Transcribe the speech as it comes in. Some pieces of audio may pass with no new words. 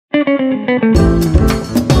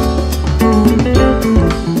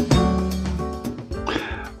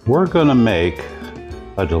We're gonna make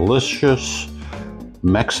a delicious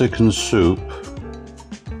Mexican soup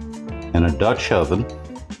in a Dutch oven.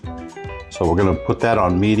 So we're gonna put that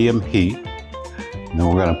on medium heat. And then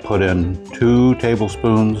we're gonna put in 2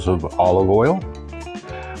 tablespoons of olive oil.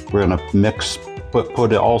 We're gonna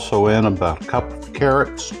put also in about a cup of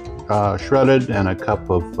carrots shredded and a cup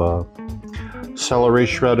of celery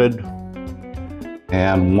shredded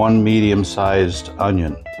and 1 medium-sized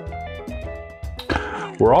onion.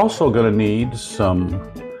 We're also gonna need some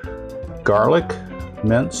garlic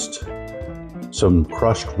minced, some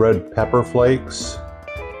crushed red pepper flakes,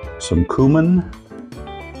 some cumin,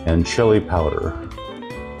 and chili powder.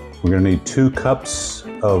 We're gonna need 2 cups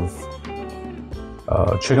of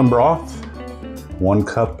chicken broth, 1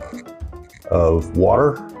 cup of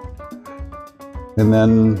water, and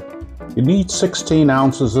then you need 16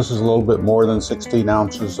 ounces. This is a little bit more than 16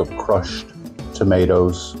 ounces of crushed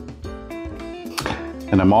tomatoes.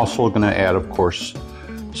 And I'm also gonna add, of course,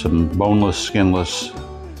 some boneless, skinless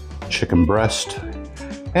chicken breast.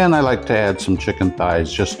 And I like to add some chicken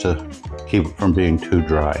thighs just to keep it from being too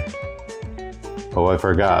dry. Oh, I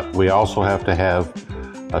forgot, we also have to have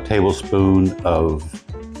a tablespoon of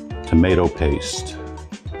tomato paste.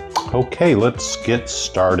 Okay, let's get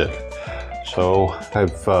started. So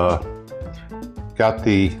I've got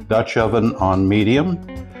the Dutch oven on medium.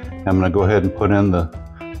 I'm gonna go ahead and put in the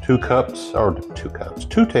 2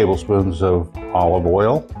 tablespoons of olive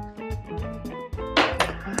oil.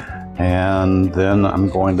 And then I'm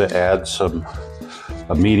going to add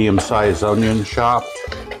a medium-sized onion chopped.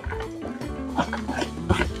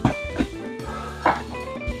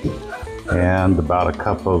 And about a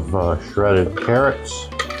cup of shredded carrots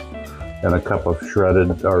and a cup of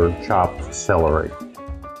shredded or chopped celery.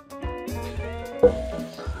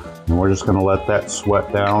 And we're just going to let that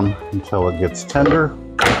sweat down until it gets tender.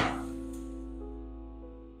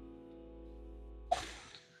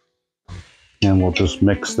 And we'll just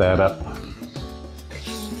mix that up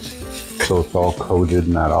so it's all coated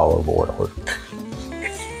in that olive oil.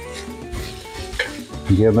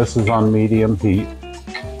 Again, this is on medium heat.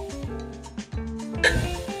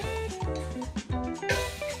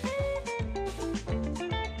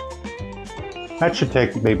 That should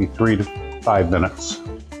take maybe 3 to 5 minutes.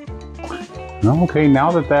 Okay,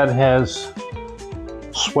 now that that has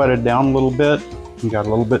sweated down a little bit, we got a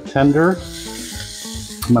little bit tender,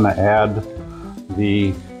 I'm gonna add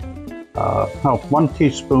the 1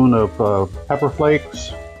 teaspoon of pepper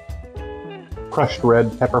flakes, crushed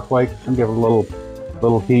red pepper flakes, and give it a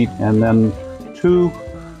little heat, and then 2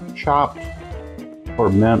 chopped or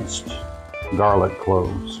minced garlic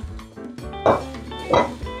cloves.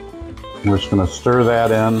 We're just going to stir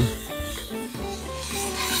that in,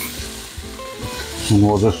 and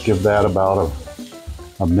we'll just give that about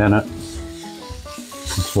a minute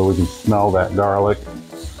so we can smell that garlic.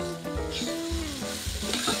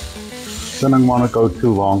 Didn't want to go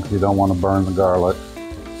too long because you don't want to burn the garlic.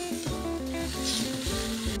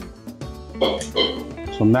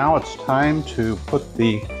 So now it's time to put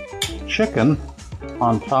the chicken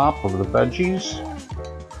on top of the veggies.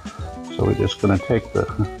 So we're just going to take the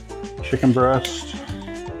chicken breast,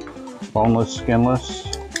 boneless, skinless,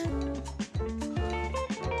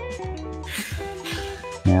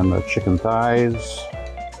 and the chicken thighs,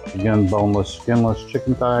 again boneless, skinless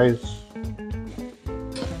chicken thighs.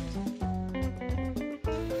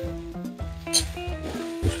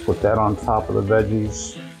 Just put that on top of the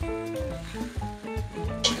veggies.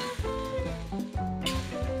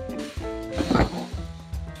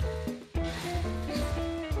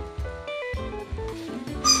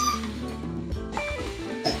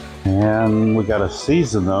 And we got to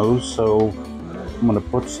season those, so I'm going to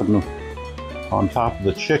put some on top of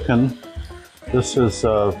the chicken. This is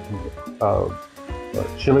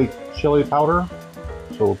chili powder,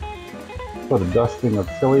 so put a dusting of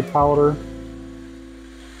chili powder.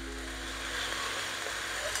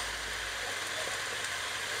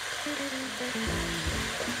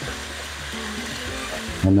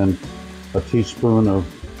 And then a teaspoon of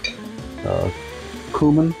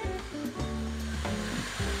cumin.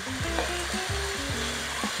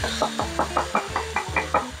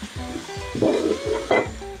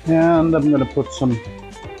 And I'm going to put some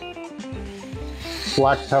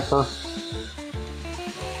black pepper.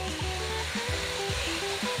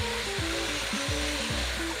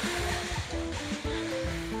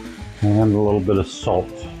 And a little bit of salt.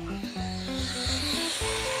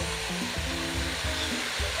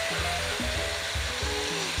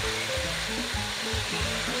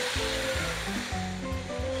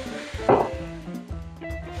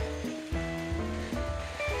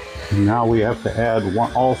 Now we have to add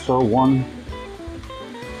one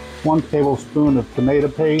 1 tablespoon of tomato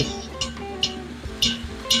paste,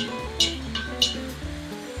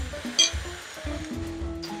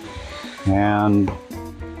 and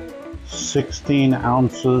 16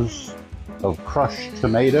 ounces of crushed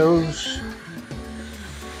tomatoes.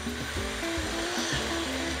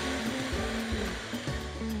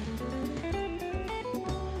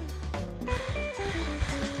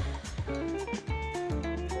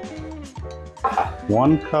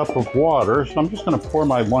 One cup of water. So I'm just going to pour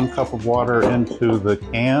my 1 cup of water into the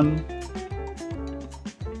can.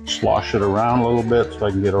 Slosh it around a little bit so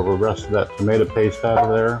I can get all the rest of that tomato paste out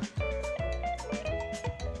of there.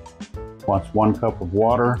 That's 1 cup of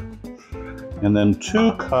water. And then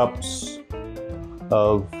 2 cups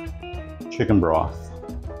of chicken broth.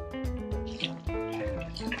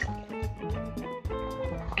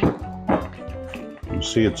 You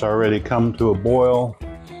see it's already come to a boil.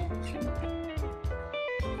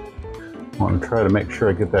 I want to try to make sure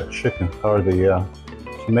I get that chicken or the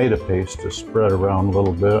tomato paste to spread around a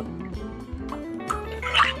little bit.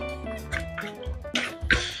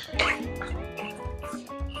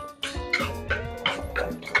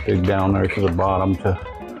 Dig down there to the bottom to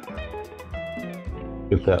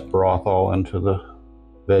get that broth all into the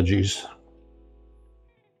veggies.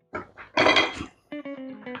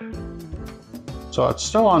 So it's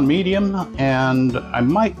still on medium, and I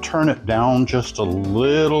might turn it down just a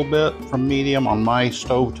little bit from medium on my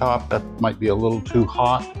stovetop. That might be a little too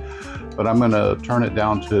hot, but I'm going to turn it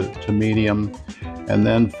down to medium. And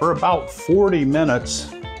then for about 40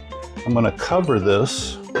 minutes, I'm going to cover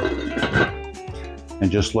this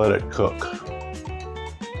and just let it cook.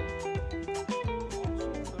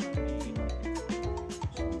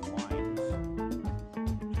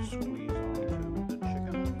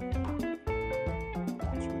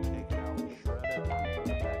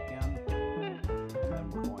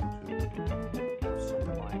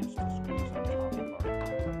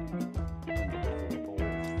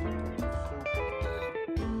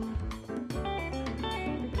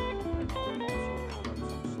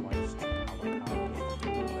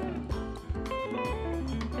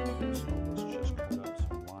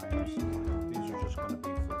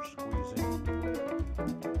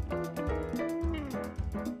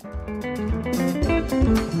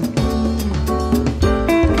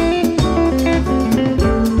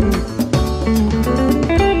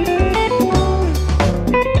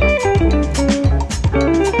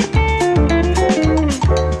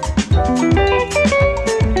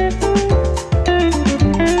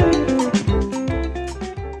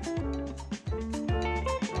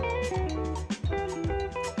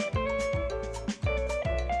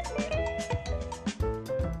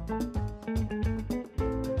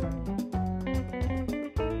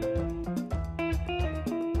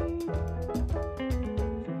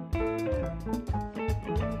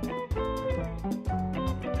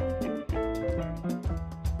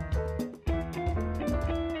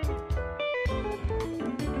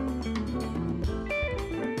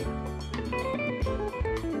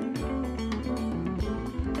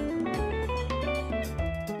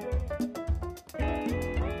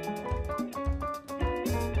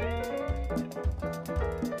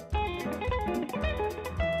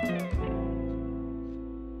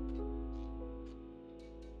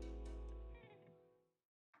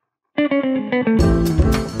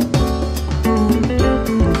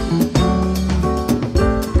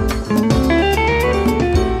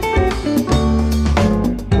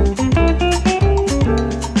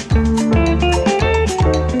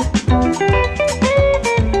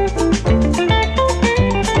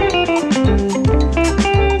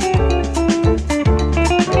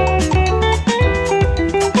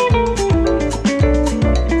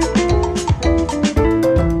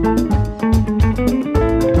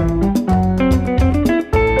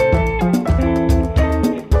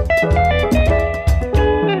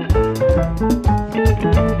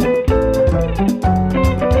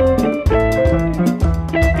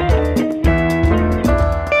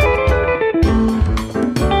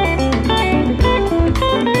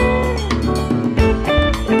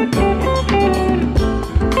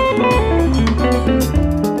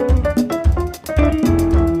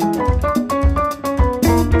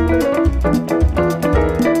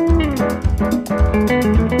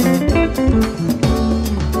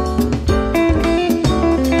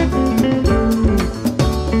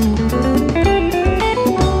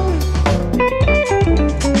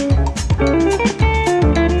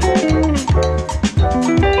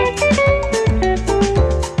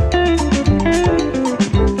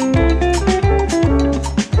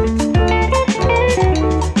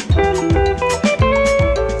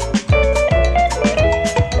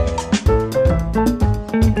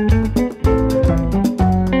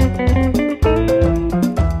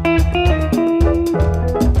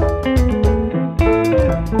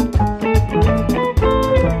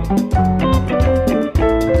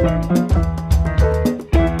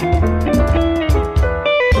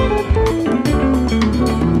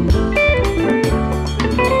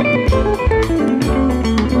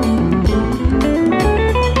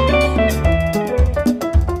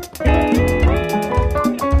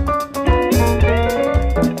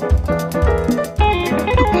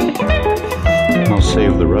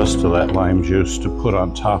 rest of that lime juice to put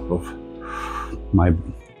on top of my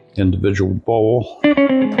individual bowl.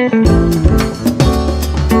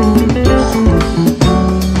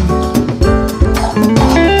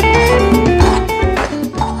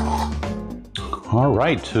 All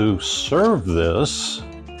right, to serve this,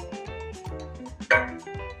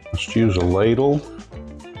 just use a ladle.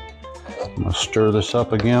 I'm going to stir this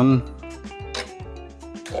up again.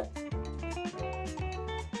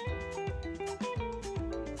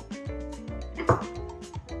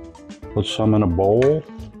 Put some in a bowl.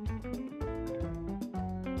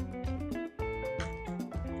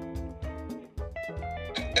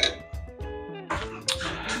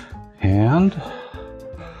 And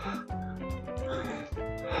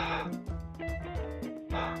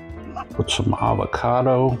put some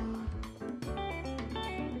avocado.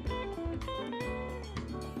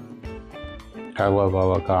 I love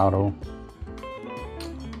avocado.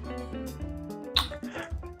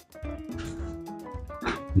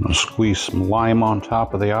 I'm going to squeeze some lime on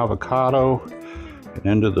top of the avocado and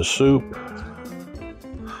into the soup.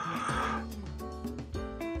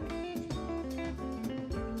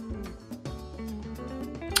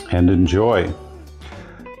 And enjoy.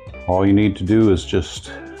 All you need to do is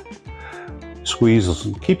just squeeze,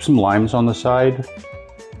 keep some limes on the side,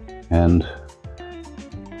 and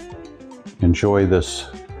enjoy this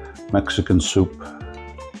Mexican soup.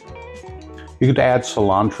 You could add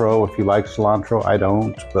cilantro if you like cilantro. I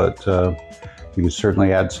don't, but you could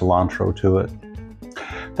certainly add cilantro to it.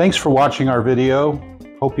 Thanks for watching our video.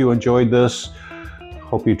 Hope you enjoyed this.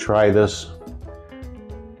 Hope you try this.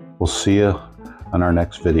 We'll see you on our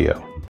next video.